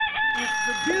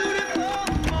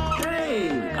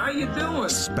Hey, how you doing?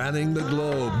 Spanning the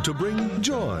globe to bring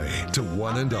joy to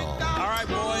one and all. All right,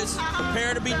 boys,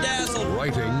 prepare to be dazzled.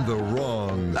 Righting the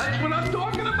wrongs. That's what I'm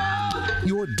talking about.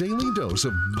 Your daily dose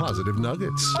of positive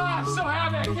nuggets. Oh, I'm so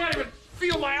happy I can't even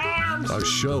feel my arms. A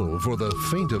show for the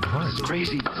faint of heart.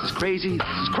 Crazy, it's crazy,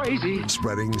 it's crazy.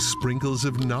 Spreading sprinkles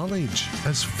of knowledge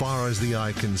as far as the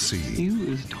eye can see.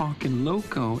 You is talking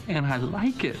loco, and I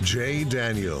like it. Jay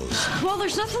Daniels. Well,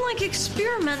 there's nothing like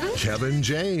experimenting. Kevin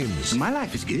James. My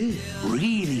life is good,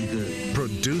 really good.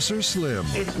 Producer Slim.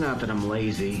 It's not that I'm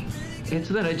lazy. It's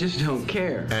that I just don't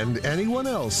care. And anyone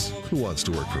else who wants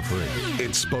to work for free.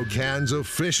 It's Spokane's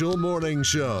official morning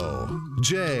show.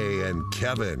 Jay and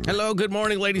Kevin. Hello, good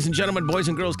morning, ladies and gentlemen, boys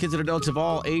and girls, kids and adults of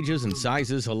all ages and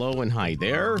sizes. Hello and hi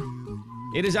there.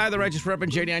 It is I, the Righteous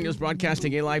Reverend Jay Daniels,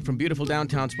 broadcasting a live from beautiful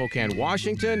downtown Spokane,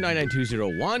 Washington,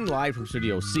 99201, live from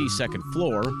Studio C, second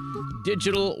floor,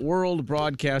 Digital World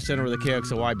Broadcast Center of the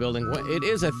KXOY building. It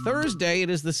is a Thursday. It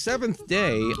is the 7th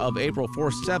day of April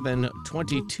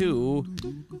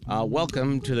 4/7/22.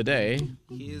 Welcome to the day.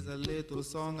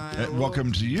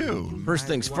 Welcome to you. First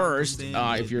things first,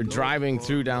 if you're driving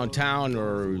through downtown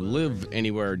or live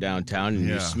anywhere downtown and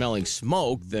you're smelling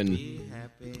smoke, then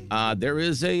there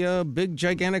is a big,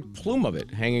 gigantic plume of it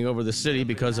hanging over the city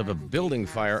because of a building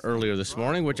fire earlier this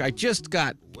morning, which I just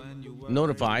got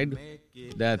notified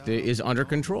that is under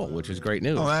control, which is great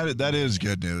news. Oh, that is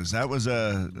good news. That was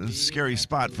a scary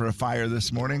spot for a fire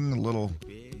this morning, a little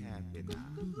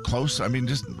close. I mean,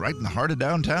 just right in the heart of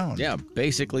downtown. Yeah,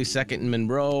 basically 2nd and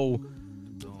Monroe,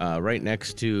 right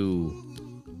next to,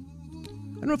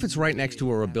 I don't know if it's right next to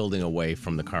or a building away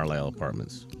from the Carlisle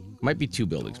Apartments. Might be 2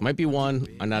 buildings. Might be 1.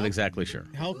 I'm not exactly sure.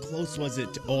 How close was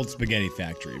it to Old Spaghetti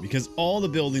Factory? Because all the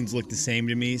buildings looked the same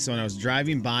to me. So when I was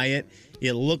driving by it,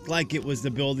 it looked like it was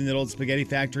the building that Old Spaghetti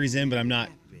Factory's in, but I'm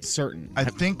not certain. I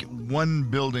think 1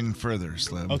 building further,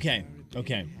 Slim. Okay.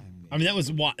 I mean, that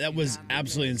was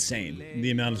absolutely insane, the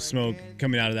amount of smoke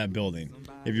coming out of that building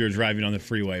if you were driving on the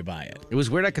freeway by it. It was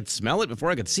weird. I could smell it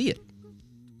before I could see it.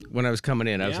 When I was coming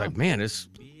in, I was like, man,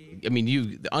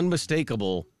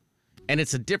 unmistakable. And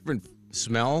it's a different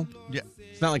smell. Yeah.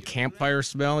 It's not like campfire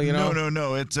smell, you know?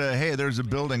 No. It's hey, there's a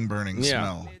building burning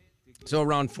smell. So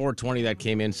around 4:20 that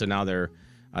came in, so now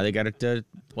they got it,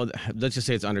 let's just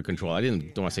say it's under control. I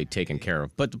don't want to say taken care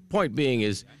of. But the point being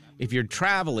is, if you're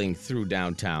traveling through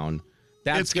downtown,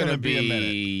 that's going to be a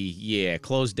minute. Yeah,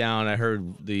 closed down. I heard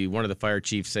one of the fire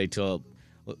chiefs say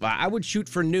I would shoot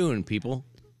for noon, people.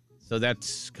 So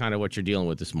that's kind of what you're dealing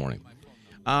with this morning.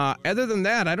 Other than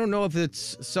that, I don't know if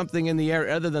it's something in the air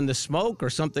other than the smoke or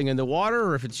something in the water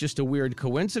or if it's just a weird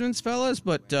coincidence, fellas,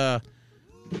 but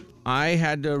I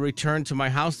had to return to my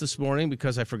house this morning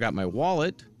because I forgot my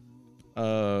wallet.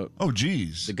 Oh,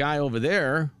 geez. The guy over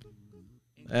there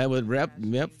with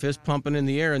fist pumping in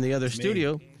the air in the other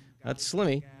studio. That's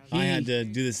Slimmy. I had to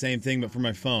do the same thing, but for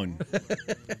my phone.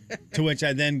 To which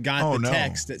I then got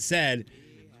text that said,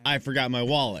 I forgot my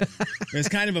wallet. It was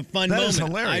kind of a fun moment. Is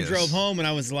hilarious. I drove home and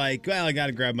I was like, well, I got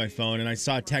to grab my phone. And I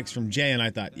saw a text from Jay and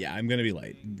I thought, yeah, I'm going to be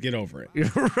late. Get over it.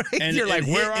 Right? And you're like,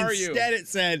 where are you? Instead it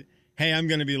said, hey, I'm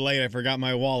going to be late. I forgot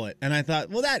my wallet. And I thought,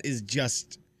 well, that is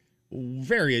just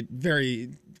very,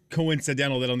 very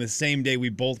coincidental that on the same day we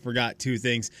both forgot 2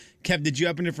 things. Kev, did you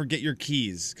happen to forget your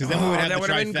keys? Because then we would have the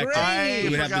trifecta. We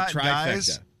would have the trifecta.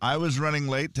 Guys, I was running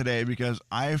late today because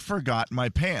I forgot my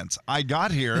pants. I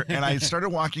got here and I started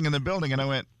walking in the building and I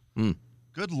went,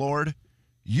 good Lord,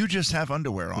 you just have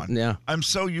underwear on. Yeah. I'm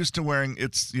so used to wearing,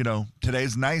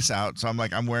 today's nice out, so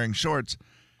I'm wearing shorts.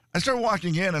 I started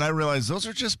walking in and I realized those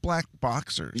are just black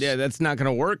boxers. Yeah, that's not going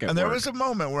to work. And there was a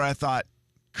moment where I thought,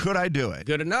 could I do it?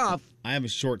 Good enough. I have a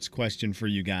shorts question for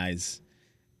you guys,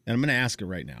 and I'm going to ask it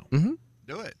right now. Mm-hmm.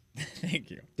 Do it. Thank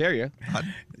you. Dare you?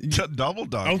 Double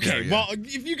dog. Okay, well,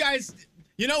 if you guys,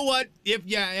 you know what?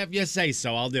 If you say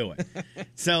so, I'll do it.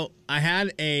 So I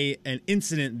had an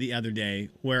incident the other day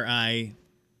where I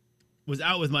was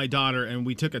out with my daughter and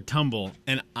we took a tumble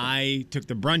and I took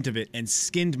the brunt of it and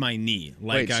skinned my knee.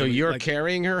 Wait, so you're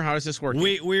carrying her? How does this work?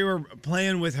 We were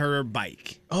playing with her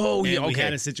bike. Oh, yeah, okay. We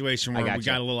had a situation where we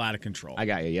got a little out of control. I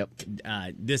got you, yep.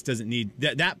 This doesn't need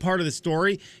that part of the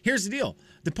story. Here's the deal.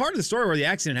 The part of the story where the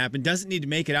accident happened doesn't need to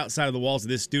make it outside of the walls of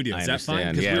this studio. Is that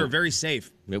fine? Because we were very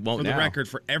safe. It won't For the now. record,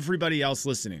 for everybody else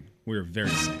listening, we were very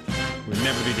safe. We would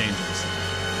never be dangerous.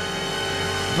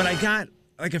 But I got,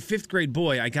 like a 5th grade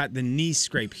boy, I got the knee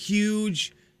scrape.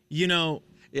 Huge,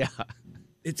 Yeah.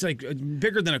 it's like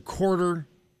bigger than a quarter.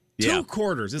 Yeah. 2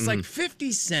 quarters. It's like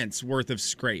 50 cents worth of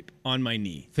scrape on my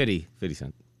knee. 50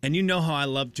 cents. And you know how I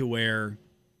love to wear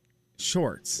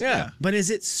shorts. Yeah. But is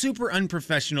it super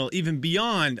unprofessional, even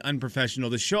beyond unprofessional,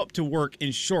 to show up to work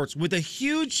in shorts with a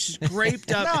huge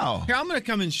scraped up? No. Here, I'm going to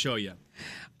come and show you.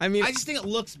 I mean, I just think it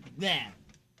looks bad.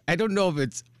 I don't know if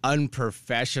it's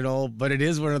unprofessional, but it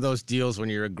is one of those deals when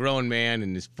you're a grown man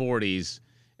in his 40s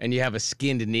and you have a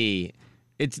skinned knee.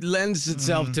 It lends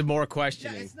itself to more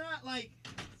questioning. not like,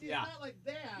 it's not like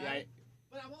that. Yeah.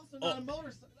 But I'm also not a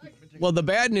motorcycle. Well, the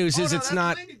bad news is no, it's that's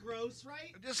not. Kind of gross,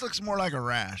 right? It just looks more like a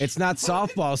rash. It's not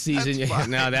softball season yet. fine.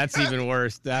 No, that's even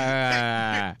worse.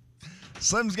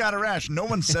 Slim's got a rash. No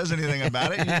one says anything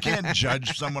about it. You can't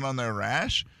judge someone on their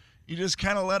rash. You just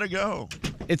kind of let it go.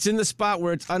 It's in the spot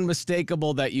where it's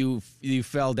unmistakable that you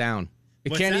fell down.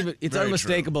 It What's can't that? even. It's Very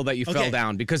unmistakable that you fell Okay.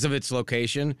 down because of its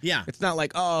location. Yeah. It's not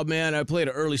like, oh man, I played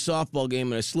an early softball game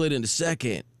and I slid into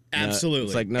second. Absolutely.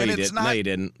 It's like, no, And you it's didn't. not- No, you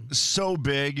didn't. So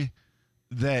big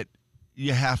that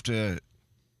you have to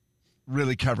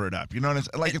really cover it up. You know what it's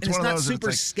like? It's And one it's of not those. super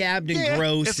it's scabbed and like,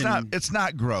 gross. It's and, not. It's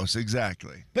not gross.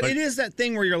 Exactly. But it is that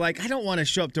thing where you're like, I don't want to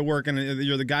show up to work and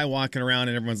you're the guy walking around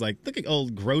and everyone's like, look at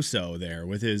old Grosso there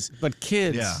with his. But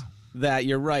kids Yeah. that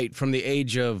you're right from the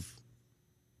age of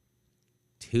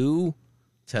 2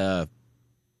 to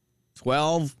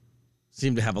 12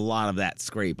 seem to have a lot of that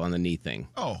scrape on the knee thing.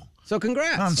 Oh, So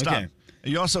congrats. nonstop. Okay.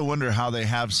 You also wonder how they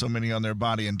have so many on their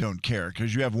body and don't care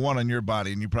because you have one on your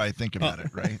body and you probably think about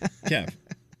it, right? Kev,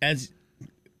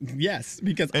 yes,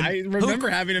 because I remember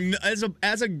having him as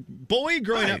a boy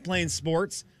growing Right. up playing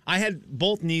sports. I had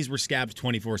both knees were scabbed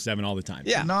 24/7 all the time.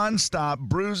 Yeah. Nonstop,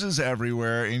 bruises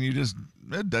everywhere, and it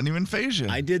doesn't even phase you.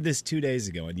 I did this 2 days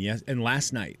ago, and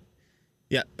last night,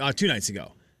 2 nights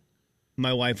ago,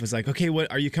 my wife was like, "Okay,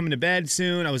 what are you coming to bed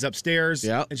soon?" I was upstairs,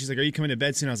 Yeah. and she's like, "Are you coming to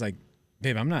bed soon?" I was like,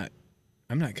 "Babe, I'm not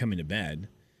coming to bed.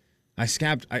 I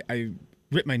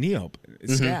ripped my knee open.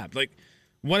 It's scabbed. Like,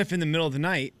 what if in the middle of the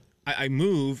night I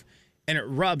move and it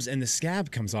rubs and the scab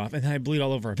comes off and then I bleed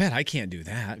all over our bed? I can't do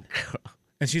that."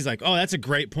 And she's like, "Oh, that's a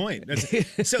great point."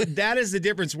 So that is the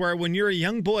difference. Where when you're a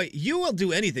young boy, you will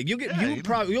do anything.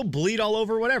 You'll bleed all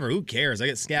over, whatever. Who cares? I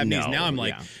get scab knees. Now I'm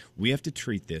like, we have to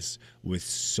treat this with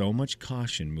so much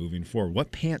caution moving forward.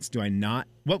 What pants can I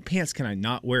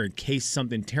not wear in case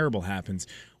something terrible happens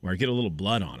where I get a little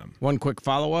blood on them? One quick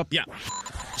follow-up. Yeah.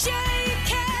 Jay,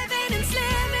 Kevin, and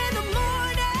Slim in the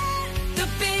morning. The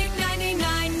big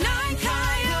 99.9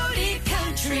 Coyote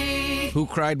Country. Who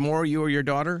cried more, you or your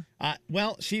daughter?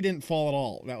 Well, she didn't fall at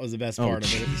all. That was the best part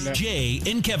of it. Jay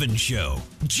and Kevin Show.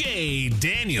 Jay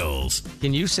Daniels.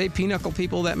 Can you say pinochle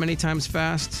people that many times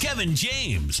fast? Kevin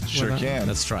James. Sure can.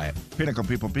 Let's try it. Pinnacle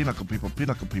people, pinnacle people,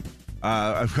 pinnacle people.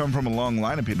 I've come from a long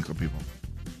line of pinnacle people.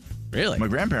 Really? My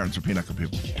grandparents were pinnacle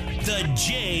people. The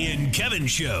Jay and Kevin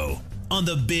Show on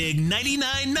the big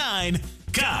 99.9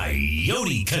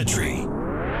 Coyote Country.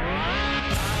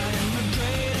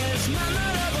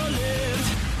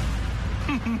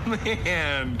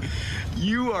 Man,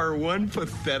 you are one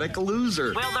pathetic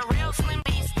loser. Will the real Slim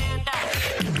B stand up?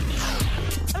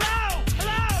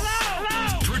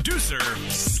 Hello! Producer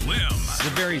Slim. It's a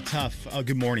very tough.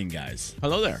 Good morning, guys.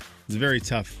 Hello there. It's a very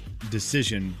tough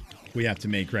decision we have to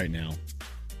make right now,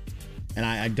 and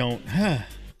I don't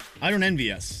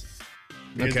envy us.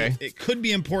 Because Okay. it could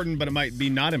be important, but it might be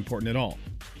not important at all.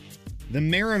 The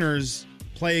Mariners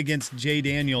play against Jay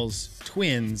Daniels'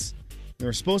 Twins. They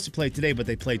were supposed to play today, but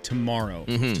they play tomorrow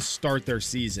to start their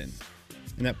season,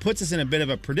 and that puts us in a bit of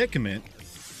a predicament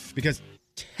because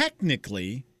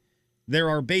technically there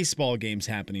are baseball games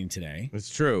happening today. It's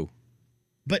true.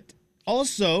 But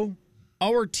also,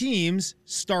 our teams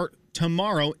start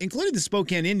tomorrow, including the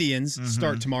Spokane Indians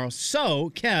start tomorrow.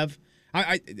 So, Kev,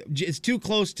 it's too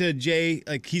close to Jay.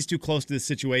 Like, he's too close to the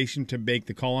situation to make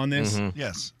the call on this.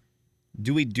 Yes.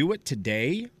 Do we do it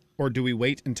today or do we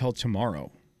wait until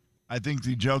tomorrow? I think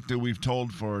the joke that we've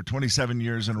told for 27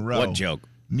 years in a row. What joke?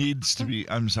 Needs to be,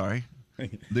 I'm sorry.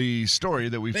 The story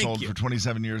that we've Thank told you. for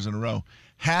 27 years in a row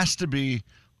has to be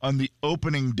on the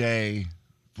opening day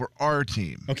for our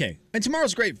team. Okay. And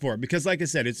tomorrow's great for it because, like I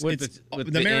said, it's With the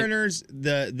the Mariners,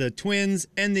 the Twins,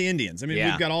 and the Indians. I mean, Yeah.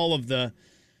 we've got all of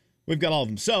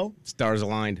them. So, Stars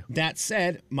aligned. that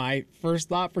said, my first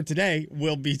thought for today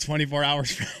will be 24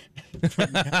 hours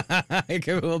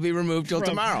It will be removed till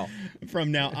tomorrow.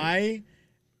 from now. I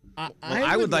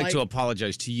would like to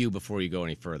apologize to you before you go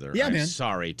any further. Yeah, I'm man.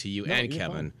 sorry to you No, and you're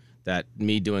Kevin fine. that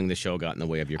me doing the show got in the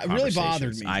way of your It really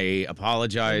conversations. bothered me. I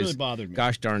apologize. It really bothered me.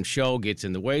 Gosh darn show gets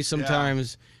in the way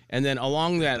sometimes. And then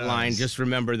along that line, does. just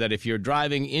remember that if you're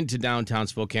driving into downtown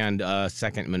Spokane,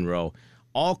 2nd Monroe,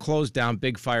 All closed down.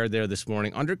 Big fire there this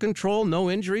morning. Under control. No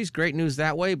injuries. Great news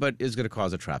that way, but is going to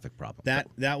cause a traffic problem.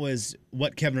 That was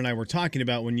what Kevin and I were talking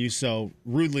about when you so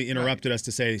rudely interrupted us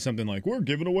to say something like, we're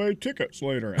giving away tickets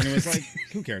later. And it was like,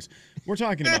 who cares? We're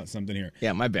talking about something here.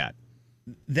 Yeah, my bad.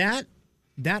 That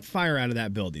fire out of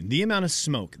that building, the amount of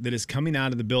smoke that is coming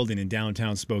out of the building in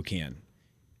downtown Spokane.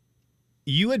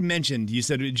 You had mentioned, you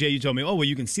said, Jay, you told me, oh, well,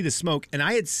 you can see the smoke. And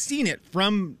I had seen it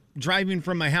from driving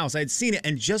from my house. I had seen it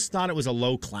and just thought it was a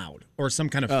low cloud or some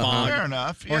kind of fog. Fair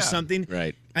enough, Or yeah. something.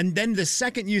 Right. And then the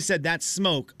second you said that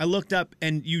smoke, I looked up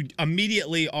and you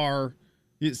immediately are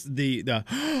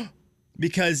the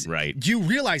because Right. do you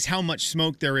realize how much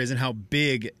smoke there is and how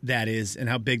big that is and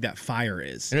how big that fire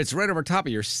is? And it's right over top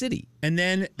of your city. And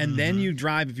then you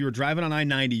drive. If you were driving on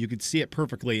I-90, you could see it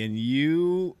perfectly. And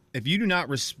if you do not,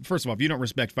 first of all, if you don't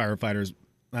respect firefighters,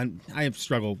 I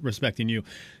struggle respecting you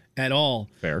at all.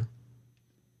 Fair.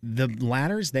 The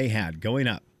ladders they had going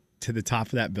up to the top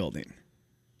of that building,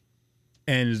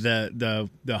 and the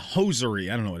hosiery,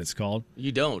 I don't know what it's called,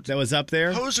 You don't. that was up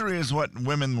there. Hosiery is what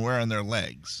women wear on their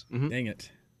legs. Dang it.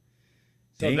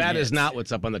 So Dang that it. is not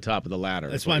what's up on the top of the ladder.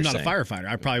 That's is why what I'm you're not saying. a firefighter.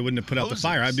 I probably wouldn't have put out the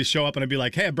fire. Hoses. I'd show up and I'd be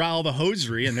like, hey, I brought all the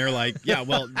hosiery. And they're like, yeah,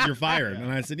 well, you're fired.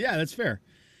 And I said, yeah, that's fair.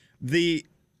 The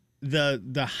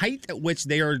height at which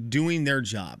they are doing their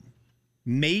job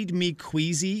made me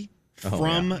queasy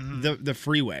from the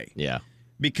freeway. Yeah.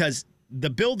 Because the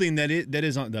building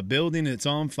that's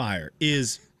on fire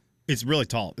it's really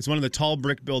tall. It's one of the tall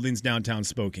brick buildings downtown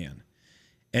Spokane.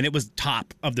 And it was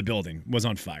top of the building was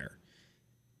on fire.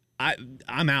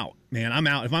 I'm out, man. I'm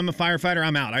out. If I'm a firefighter,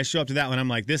 I'm out. I show up to that one. I'm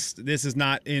like, this is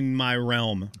not in my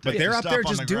realm. But they're up there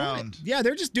just doing it. Yeah,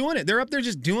 they're just doing it. They're up there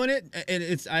just doing it.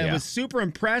 And I was super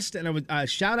impressed. And I would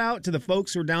shout out to the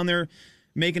folks who are down there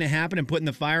making it happen and putting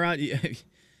the fire out. You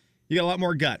got a lot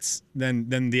more guts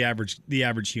than the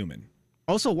average human.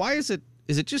 Also, why is it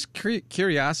just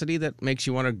curiosity that makes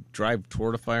you want to drive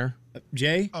toward a fire?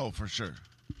 Jay? Oh, for sure.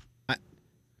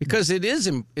 Because it is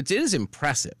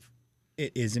impressive.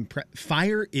 It is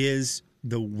fire is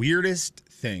the weirdest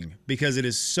thing because it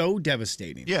is so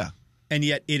devastating. Yeah. And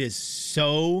yet it is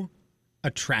so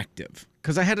attractive.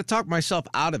 Because I had to talk myself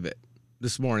out of it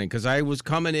this morning because I was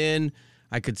coming in.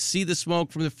 I could see the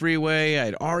smoke from the freeway.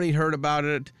 I'd already heard about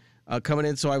it coming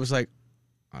in. So I was like,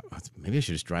 maybe I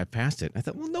should just drive past it. I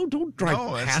thought, well, no, don't drive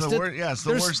past it. It's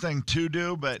the worst thing to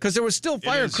do, but because there was still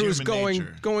fire is crews human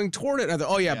nature. going toward it. I thought,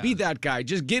 oh yeah, be that guy.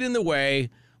 Just get in the way.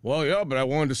 Well, yeah, but I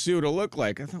wanted to see what it looked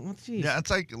like. I thought, well, geez. Yeah,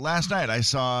 it's like last night I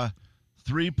saw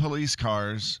 3 police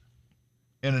cars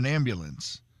and an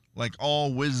ambulance, like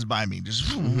all whizzed by me,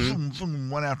 just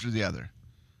one after the other.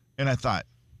 And I thought,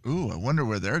 ooh, I wonder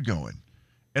where they're going.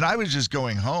 And I was just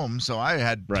going home, so I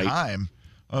had time.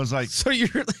 I was like, so you're.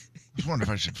 I just wonder if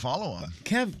I should follow them.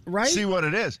 Kev, right? See what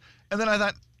it is. And then I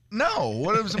thought, no,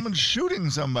 what if someone's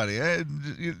shooting somebody?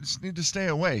 You just need to stay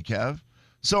away, Kev.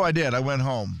 So I did. I went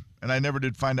home. And I never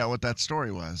did find out what that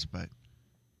story was, but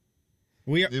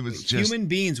it was just human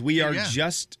beings. We are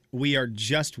just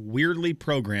weirdly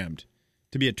programmed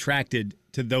to be attracted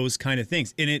to those kind of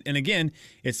things. And again,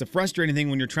 it's the frustrating thing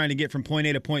when you're trying to get from point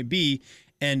A to point B,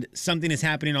 and something is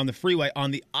happening on the freeway on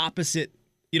the opposite.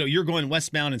 You're going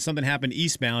westbound, and something happened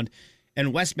eastbound,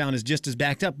 and westbound is just as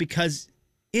backed up because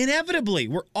inevitably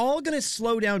we're all going to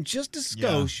slow down just a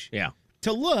skosh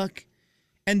to look.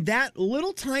 And that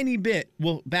little tiny bit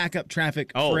will back up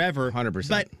traffic forever. 100%.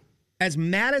 But as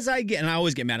mad as I get, and I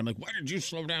always get mad, I'm like, why did you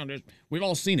slow down? We've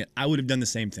all seen it. I would have done the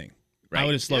same thing. Right. I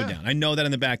would have slowed down. I know that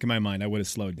in the back of my mind, I would have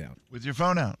slowed down. With your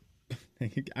phone out.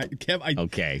 Kev,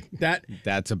 okay.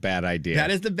 That's a bad idea. That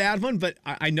is the bad one, but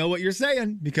I know what you're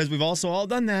saying because we've also all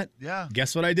done that. Yeah.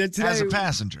 Guess what I did today? As a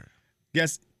passenger.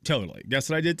 Totally. Guess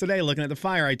what I did today? Looking at the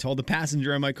fire, I told the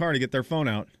passenger in my car to get their phone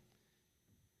out.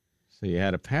 So you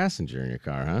had a passenger in your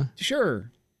car, huh?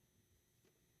 Sure.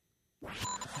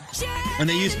 And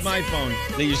they used my phone.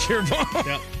 They used your phone?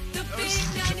 Yep.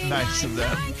 Nice of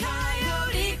them.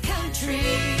 Coyote Country.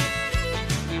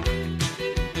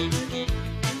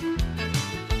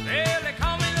 Well, they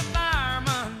call me the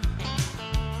fireman.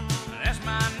 That's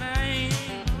my name.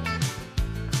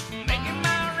 Making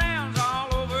my rounds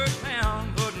all over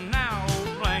town, putting out old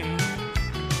flames.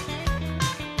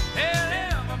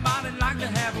 Hell, everybody like to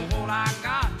have what I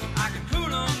got. I can cool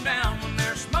them down when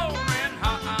they're smoldering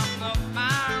hot. I'm the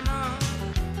fireman.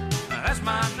 That's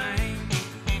my name.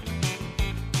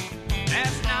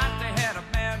 Last night they had a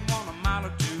bad one a mile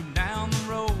or two down.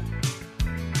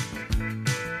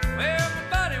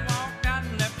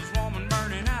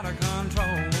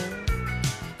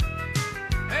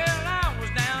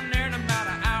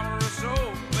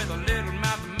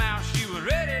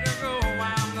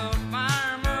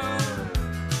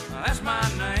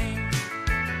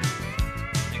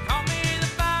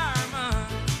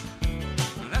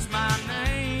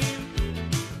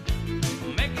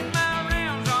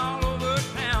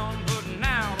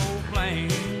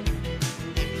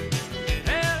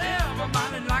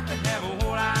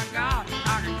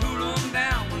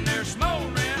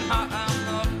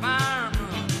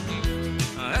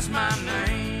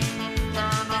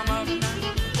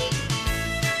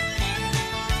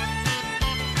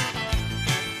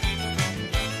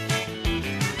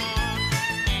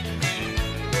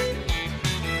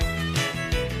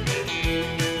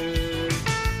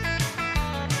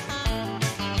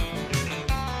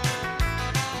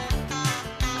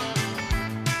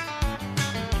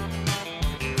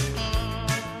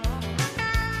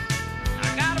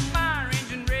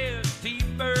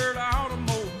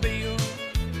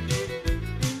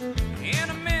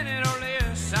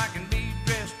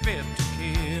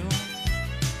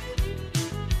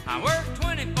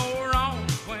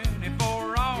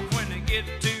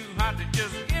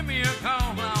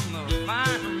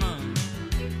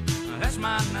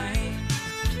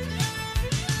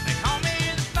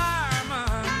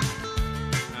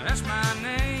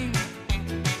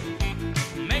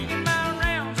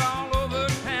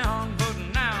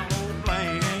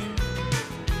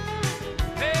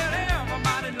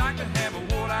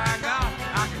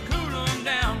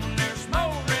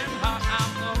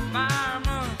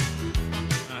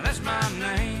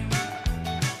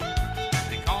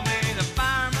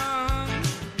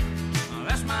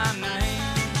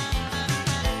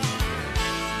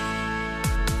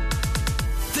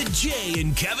 Jay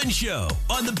and Kevin Show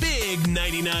on the Big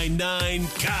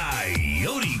 99.9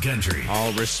 Coyote Country.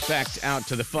 All respect out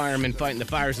to the firemen fighting the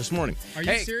fires this morning. Are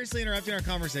you seriously interrupting our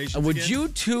conversation? Would you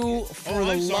two, for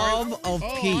the love of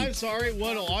Pete? I'm sorry.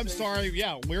 What? Oh, I'm sorry.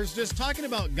 Yeah, we're just talking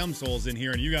about gum soles in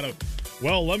here, and you gotta.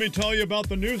 Well, let me tell you about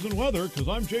the news and weather, because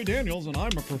I'm Jay Daniels and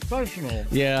I'm a professional.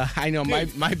 Yeah, I know. My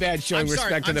bad showing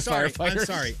respect to the firefighters. I'm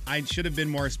sorry. I should have been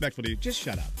more respectful to you. Just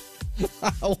shut up.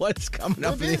 What's coming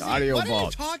up in the audio vault? What are you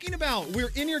vault? talking about? We're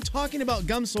in here talking about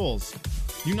gum soles.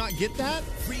 You not get that?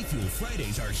 Free Fuel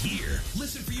Fridays are here.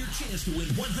 Listen for your chance to win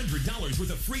 $100 worth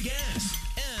of free gas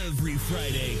every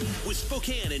Friday with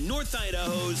Spokane and North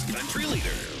Idaho's country leader,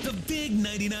 the Big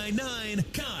 99.9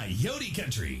 Coyote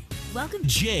Country. Welcome.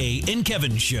 Jay and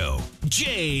Kevin Show.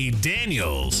 Jay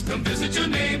Daniels. Come visit your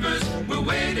neighbors. We're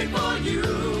waiting for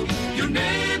you. Your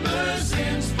neighbors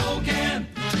in Spokane.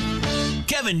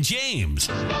 Kevin James.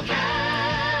 You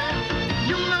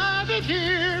love it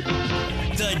here.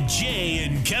 The Jay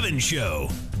and Kevin Show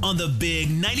on the Big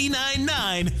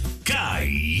 99.9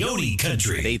 Coyote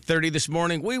Country. At 8:30 this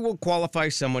morning, we will qualify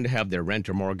someone to have their rent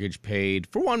or mortgage paid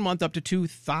for 1 month up to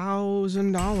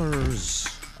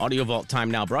 $2,000. Audio Vault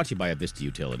time now brought to you by Avista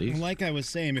Utilities. Like I was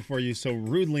saying before you so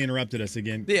rudely interrupted us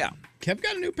again. Yeah. Kev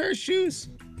got a new pair of shoes.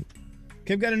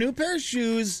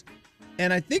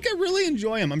 And I think I really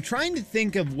enjoy them. I'm trying to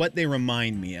think of what they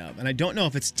remind me of, and I don't know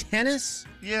if it's tennis,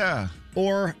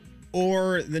 or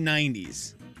the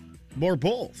 90s, or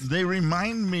both. They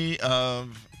remind me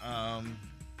of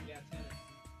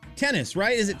tennis,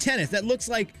 right? Is it tennis? That looks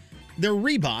like they're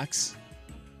Reeboks,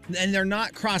 and they're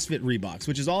not CrossFit Reeboks,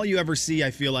 which is all you ever see, I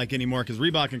feel like, anymore, because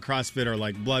Reebok and CrossFit are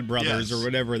like blood brothers or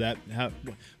whatever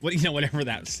whatever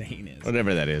that saying is.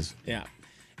 Whatever that is. Yeah.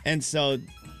 And so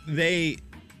they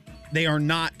are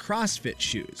not CrossFit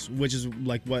shoes, which is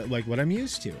like what I'm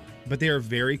used to. But they are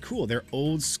very cool. They're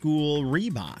old school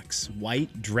Reeboks,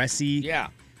 white, dressy. Yeah.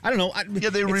 I don't know.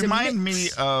 They remind me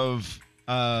of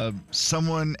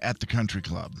someone at the country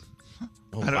club.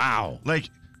 Oh, wow. Like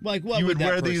what you would that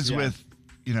wear person- these yeah. with,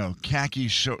 khaki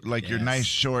your nice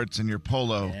shorts and your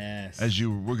polo as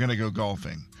you were going to go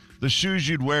golfing. The shoes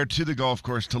you'd wear to the golf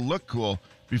course to look cool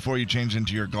before you change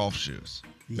into your golf shoes.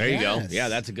 There you go. Yes. Yeah,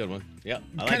 that's a good one. Yep.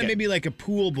 Kind of maybe like a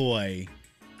pool boy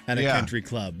at a country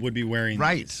club would be wearing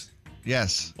these.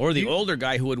 Yes. Or the older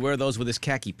guy who would wear those with his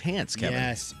khaki pants, Kevin.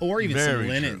 Yes. Or even Very some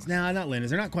linens. true. No, not linens.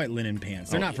 They're not quite linen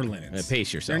pants. They're not for linens.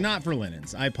 Pace yourself. They're not for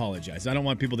linens. I apologize. I don't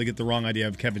want people to get the wrong idea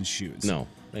of Kevin's shoes. No,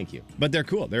 thank you. But they're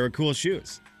cool. They're cool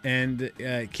shoes. And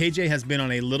KJ has been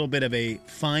on a little bit of a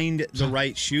find the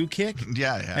right shoe kick.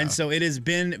 Yeah. And so it has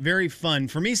been very fun.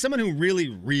 For me, someone who really,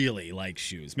 really likes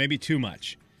shoes, maybe too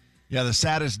much. Yeah, the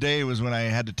saddest day was when I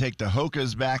had to take the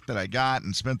Hokas back that I got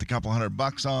and spent a couple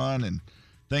 $100 on, and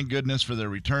thank goodness for their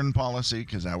return policy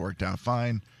because that worked out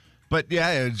fine. But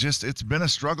yeah, it's been a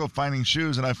struggle finding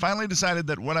shoes, and I finally decided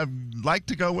that what I'd like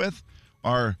to go with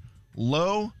are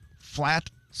low,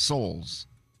 flat soles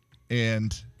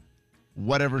and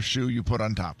whatever shoe you put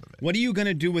on top of it. What are you going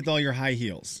to do with all your high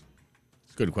heels?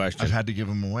 Good question. I've had to give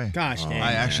them away. Gosh dang.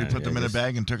 I actually put them in a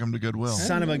bag and took them to Goodwill.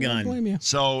 Son of a gun. Blame you.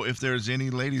 So if there's any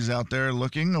ladies out there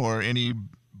looking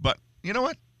but you know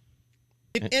what?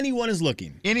 If anyone is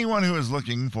looking. Anyone who is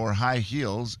looking for high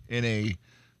heels in a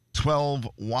 12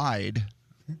 wide,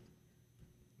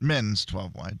 men's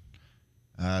 12 wide,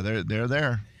 they're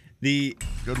there. The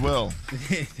Goodwill.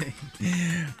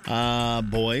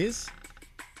 boys.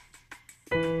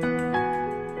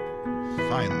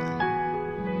 Finally.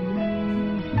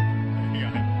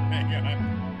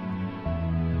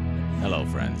 Hello,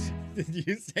 friends. Did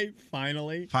you say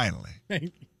finally? Finally. Thank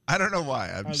you. I don't know why.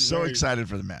 I'm so very- excited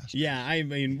for the match. Yeah, I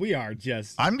mean, we are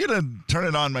just. I'm going to turn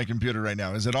it on my computer right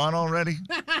now. Is it on already?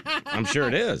 I'm sure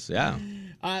it is. Yeah.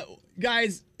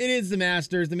 Guys, it is the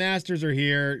Masters. The Masters are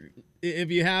here.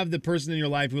 If you have the person in your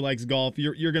life who likes golf,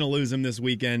 you're going to lose them this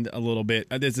weekend a little bit.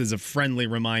 This is a friendly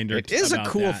reminder. It is a about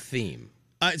cool that. theme.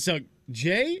 So,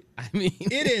 Jay, I mean,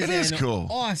 it is, It is an cool.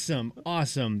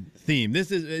 awesome theme.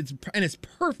 It's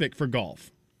perfect for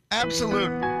golf.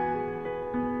 Absolute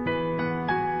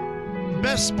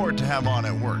best sport to have on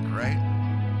at work, right?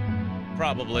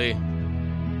 probably.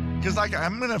 Because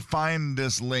I'm going to find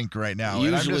this link right now, and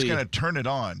I'm just Usually- going to turn it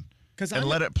on and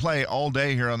let it play all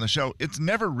day here on the show. It's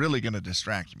never really going to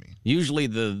distract me. Usually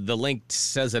the link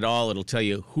says it all. It'll tell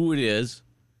you who it is,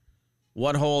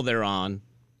 what hole they're on,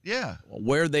 Yeah.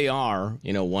 where they are,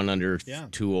 1 under, Yeah.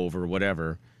 2 over,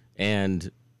 whatever.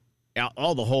 And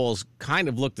all the holes kind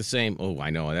of look the same. Oh, I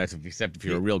know. That's except if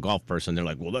you're a real golf person. They're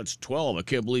like, well, that's 12. I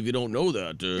can't believe you don't know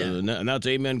that. And that's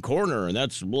Amen Corner, and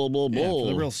that's blah, blah, blah. Yeah, for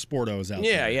the real sportos out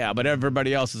there. Yeah. But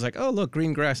everybody else is like, oh, look,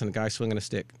 green grass and a guy swinging a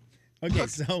stick. Okay,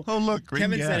 so look, green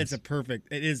Kevin gas. said it's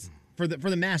it is for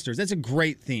the Masters. That's a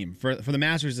great theme. For the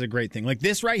Masters is a great thing. Like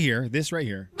this right here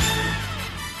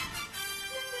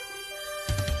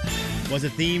was a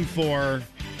theme for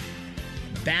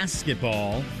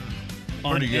basketball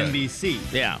on Pretty good.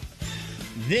 NBC. Yeah.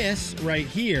 This right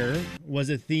here was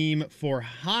a theme for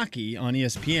hockey on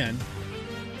ESPN.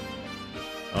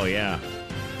 Oh, yeah.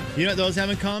 You know what those have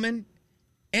in common?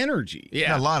 Energy.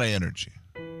 Yeah. A lot of energy.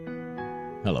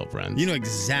 Hello, friends. You know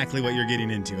exactly what you're getting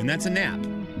into, and that's a nap.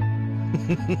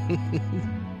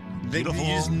 You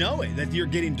just know it, that you're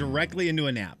getting directly into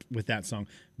a nap with that song.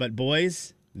 But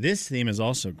boys, this theme is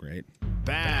also great.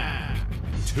 Back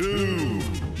to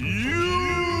you.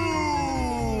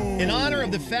 In honor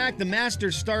of the fact the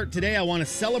Masters start today, I want to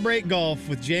celebrate golf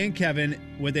with Jay and Kevin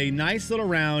with a nice little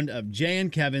round of Jay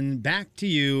and Kevin Back to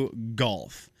You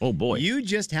Golf. Oh, boy. You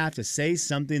just have to say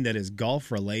something that is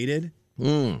golf related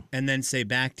and then say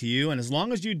back to you. And as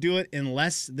long as you do it in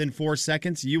less than 4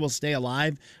 seconds, you will stay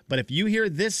alive. But if you hear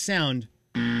this sound,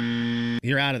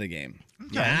 you're out of the game.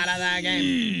 You're out of that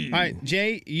game. All right,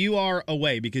 Jay, you are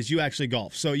away because you actually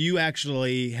golf. So you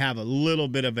actually have a little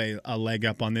bit of a leg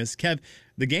up on this. Kev,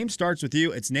 the game starts with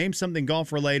you. It's name something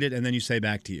golf related, and then you say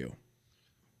back to you.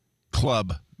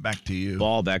 Club, back to you.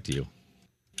 Ball, back to you.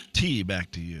 Tee,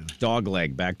 back to you. Dog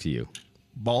leg, back to you.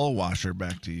 Ball washer,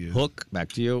 back to you. Hook, back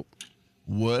to you.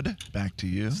 Wood, back to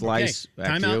you. Slice, Okay,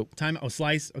 back to you. Time out. Oh,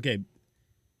 slice. Okay.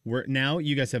 Now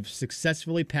you guys have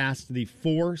successfully passed the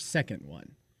 4-second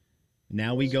one.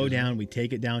 Now we go down, we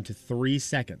take it down to 3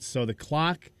 seconds. So the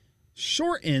clock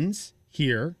shortens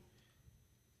here.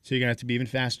 So you're going to have to be even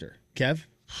faster. Kev?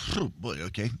 Oh, boy,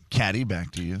 okay. Caddy,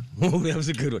 back to you. Oh, that was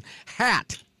a good one.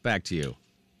 Hat, back to you.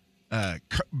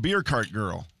 Beer cart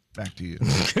girl, back to you.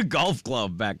 Golf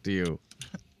glove, back to you.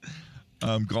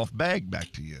 Golf bag,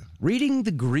 back to you. Reading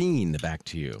the green, back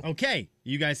to you. Okay.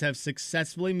 You guys have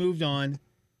successfully moved on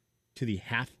to the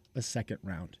half a second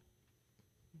round.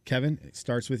 Kevin, it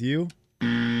starts with you.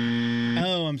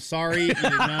 Oh, I'm sorry. You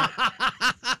did not.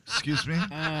 Excuse me?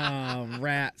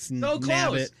 Rats. So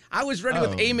close. I was ready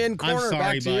with Amen Corner, I'm sorry,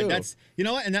 back to bud. you. That's, you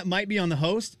know what? And that might be on the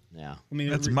host. Yeah.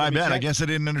 That's my bad. I guess I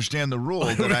didn't understand the rule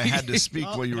that I had to speak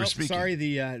while you were speaking. Sorry,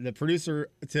 the producer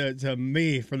to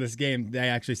me for this game, they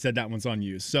actually said that one's on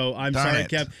you. So I'm Darn sorry, it.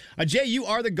 Kev. Jay, you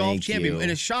are the golf Thank champion. you. In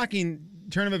a shocking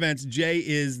turn of events, Jay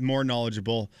is more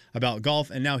knowledgeable about golf.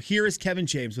 And now here is Kevin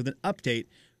James with an update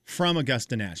from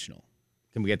Augusta National.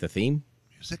 Can we get the theme?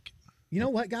 Music. You know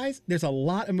what, guys? There's a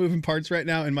lot of moving parts right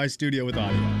now in my studio with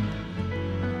audio.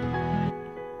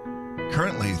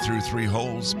 Currently through 3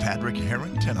 holes, Patrick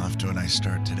Harrington off to a nice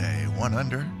start today. 1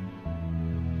 under.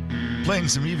 Playing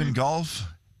some even golf,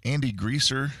 Andy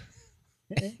Greaser.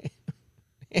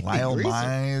 Lyle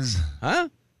Mize. Huh?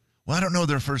 Well, I don't know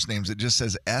their first names. It just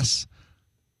says S.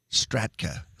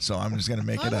 Stratka. So I'm just going to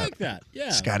make I it up. like that.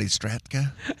 Yeah. Scotty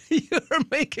Stratka. You're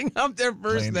making up their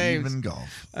first Playing names. even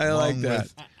golf. I like Along that.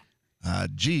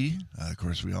 with, G. Of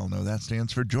course, we all know that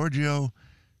stands for Giorgio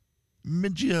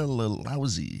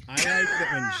Miglielausi. I like that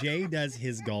when Jay does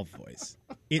his golf voice,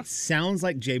 it sounds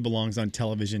like Jay belongs on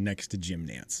television next to Jim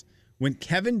Nance. When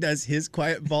Kevin does his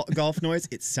quiet golf noise,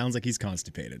 it sounds like he's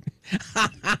constipated.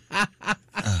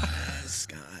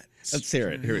 Scott. Let's hear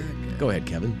it. Go ahead,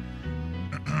 Kevin.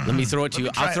 Let me throw it to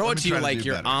you. I'll throw it to you like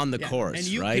you're on the course, and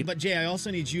you, right? But Jay, I also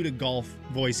need you to golf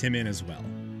voice him in as well.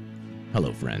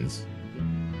 Hello, friends.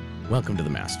 Welcome to the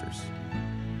Masters.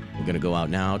 We're going to go out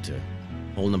now to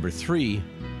hole number 3.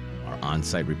 Our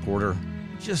on-site reporter,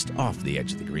 just off the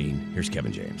edge of the green. Here's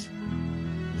Kevin James.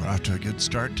 We're off to a good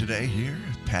start today here.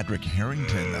 Patrick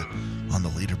Harrington on the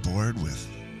leaderboard with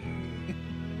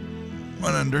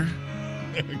 1 under.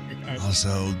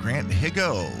 Also, Grant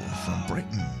Higo from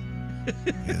Brighton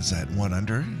is at 1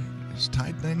 under. He's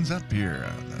tied things up here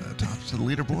on the tops of the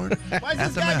leaderboard. Why's at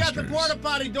this the guy Masters. got the porta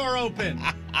potty door open?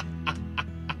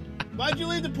 Why'd you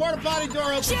leave the porta potty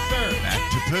door open, sir?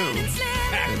 Back to poo. In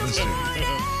the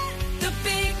studio. The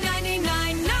big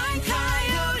 99.9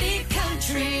 Coyote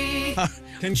Country.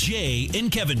 Jay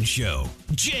and Kevin Show.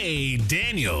 Jay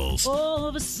Daniels.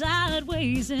 Over,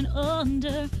 sideways, and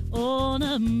under on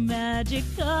a magic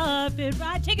carpet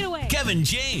ride. Take it away. Kevin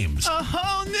James. A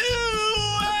whole new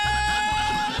world.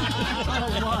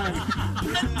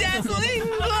 A dazzling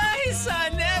place I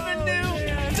never knew.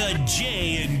 The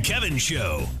Jay and Kevin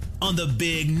Show on the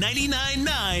big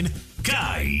 99.9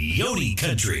 Coyote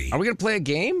Country. Are we going to play a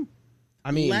game?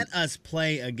 I mean, let us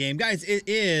play a game. Guys, it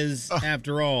is,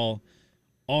 after all,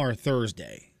 our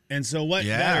Thursday. And so what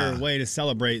better way to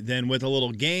celebrate than with a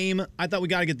little game? I thought we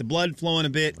got to get the blood flowing a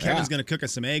bit. Kevin's going to cook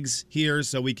us some eggs here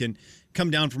so we can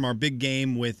come down from our big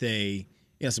game with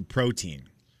some protein.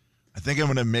 I think I'm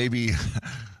going to maybe,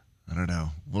 I don't know.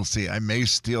 We'll see. I may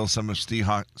steal some of Steve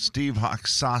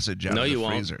Hawk's sausage out of the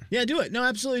freezer. Won't. Yeah, do it. No,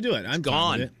 absolutely do it. I'm gone.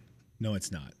 Fine with it. No,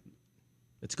 it's not.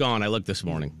 It's gone. I looked this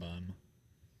morning. Bum.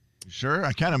 You sure?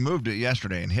 I kind of moved it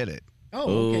yesterday and hid it.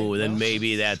 Oh, okay. Then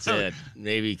maybe that's it.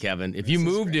 Maybe, Kevin. If you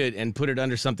moved it and put it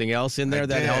under something else in there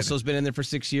that also has been in there for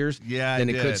 6 years, then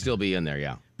it could still be in there,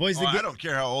 yeah. Boys, I don't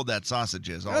care how old that sausage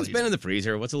is. It's been in the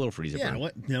freezer. What's a little freezer burn?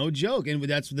 What? No joke. And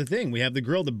that's the thing. We have the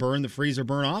grill to burn the freezer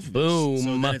burn off of Boom.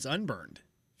 So then it's unburned.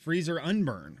 Freezer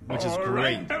unburned, which is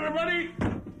great. Right, everybody,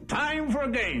 time for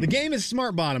a game. The game is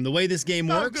Smart Bottom. The way this game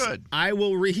works, I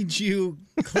will read you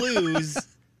clues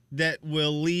that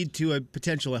will lead to a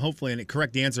potential, hopefully, a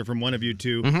correct answer from one of you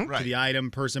to the item,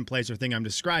 person, place, or thing I'm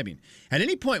describing. At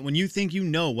any point when you think you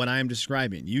know what I am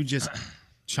describing, you just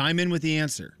chime in with the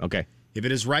answer. Okay. If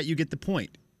it is right, you get the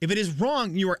point. If it is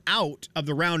wrong, you are out of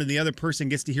the round, and the other person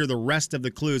gets to hear the rest of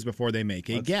the clues before they make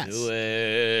a guess. Do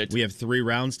it. We have 3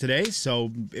 rounds today,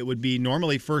 so it would be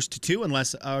normally first to 2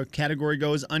 unless a category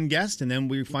goes unguessed, and then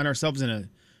we find ourselves in a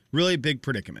really big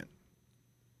predicament.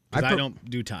 Because I don't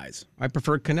do ties. I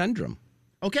prefer conundrum.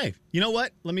 Okay. You know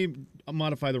what? Let me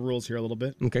modify the rules here a little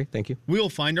bit. Okay, thank you. We will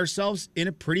find ourselves in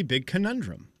a pretty big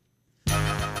conundrum.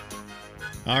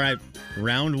 All right,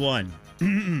 round 1.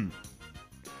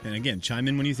 And again, chime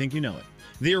in when you think you know it.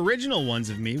 The original ones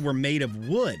of me were made of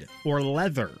wood or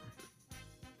leather.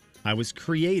 I was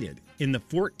created in the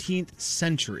 14th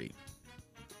century.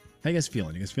 How you guys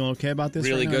feeling? You guys feeling okay about this?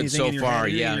 Really right now? good so far,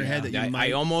 yeah.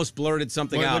 I almost blurted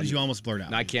something out. What did you almost blurt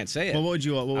out? I can't say it. Well, what would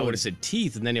you? I would have said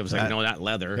teeth, and then it was like, no, not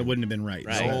leather. That wouldn't have been right.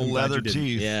 Right. Old leather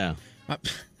teeth. Yeah. Can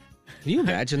you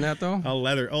imagine that, though? Old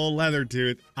leather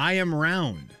tooth. I am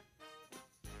round.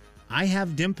 I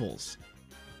have dimples.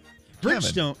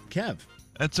 Bridgestone. Kev.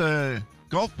 That's a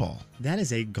golf ball. That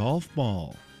is a golf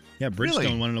ball. Yeah,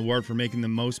 Bridgestone won an award for making the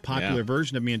most popular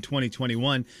version of me in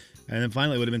 2021. And then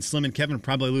finally, it would have been Slim and Kevin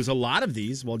probably lose a lot of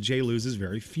these, while Jay loses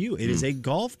very few. It is a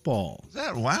golf ball. Is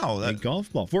that wow? A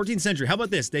golf ball. 14th century. How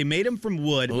about this? They made them from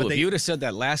wood. If you would have said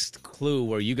that last clue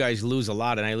where you guys lose a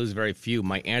lot and I lose very few,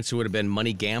 my answer would have been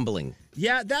money gambling.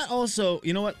 Yeah, that also,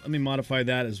 you know what? Let me modify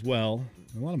that as well.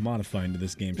 A lot of modifying to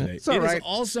this game today. It's all right. Is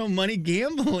also money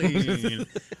gambling.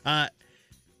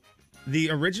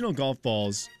 The original golf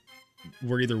balls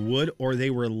were either wood or they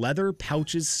were leather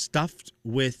pouches stuffed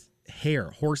with hair,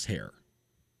 horse hair.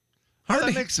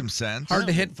 That makes some sense. Hard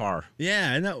to hit far.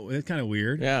 Yeah, it's kind of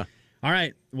weird. Yeah. All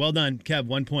right, well done, Kev.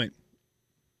 1 point.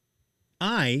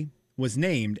 I was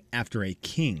named after a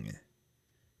king.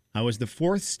 I was the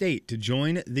 4th state to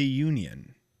join the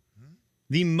Union.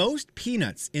 The most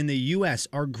peanuts in the U.S.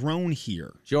 are grown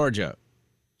here. Georgia.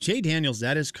 Jay Daniels,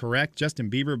 that is correct. Justin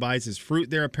Bieber buys his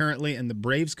fruit there, apparently, and the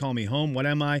Braves call me home. What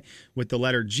am I? With the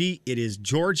letter G, it is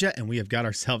Georgia, and we have got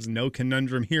ourselves no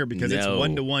conundrum here because it's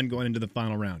 1-1 going into the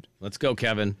final round. Let's go,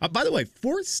 Kevin. By the way,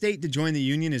 4th state to join the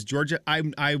Union is Georgia. I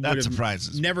would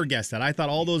have never guessed that. I thought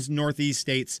all those Northeast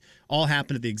states all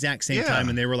happened at the exact same time,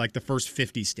 and they were like the first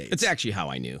 50 states. It's actually how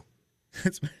I knew.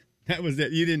 That was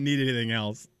it. You didn't need anything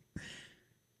else.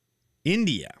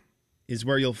 India is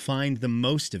where you'll find the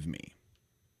most of me.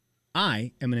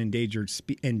 I am an endangered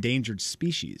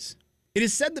species. It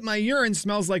is said that my urine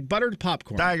smells like buttered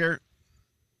popcorn. Tiger.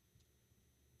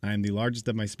 I am the largest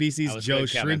of my species. Joe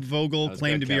Schriegvogel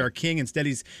claimed to be our king. Instead,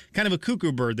 he's kind of a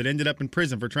cuckoo bird that ended up in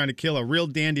prison for trying to kill a real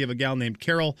dandy of a gal named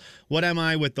Carol. What am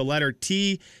I with the letter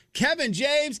T? Kevin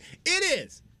James, it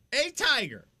is a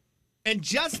tiger. And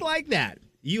just like that,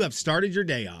 you have started your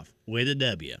day off with a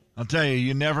W. I'll tell you,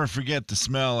 you never forget the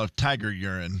smell of tiger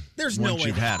urine. There's no way once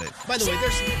you've had it. By the way,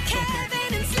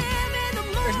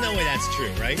 there's no way that's true,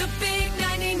 right? The big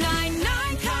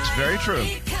 99.9 It's very true.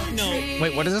 No.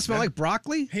 Wait, what does it smell like?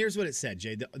 Broccoli? Here's what it said,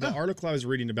 Jay. The article I was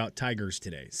reading about tigers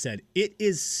today said, it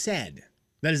is said,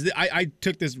 that is, I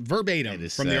took this verbatim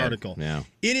from the article. Yeah.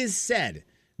 It is said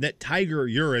that tiger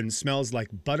urine smells like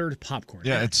buttered popcorn.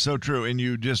 Yeah, it's so true. And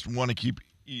you just want to keep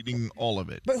eating all of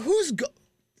it. But who's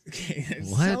okay,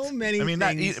 what? So many I mean,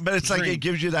 things but it's like it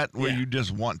gives you that where Yeah. you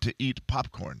just want to eat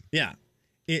popcorn. Yeah.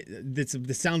 This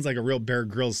sounds like a real Bear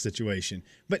Grylls situation.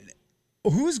 But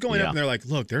who's going up and they're like,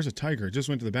 look, there's a tiger. It just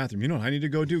went to the bathroom. You know what I need to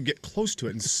go do? Get close to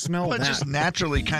it and smell But that. just naturally kind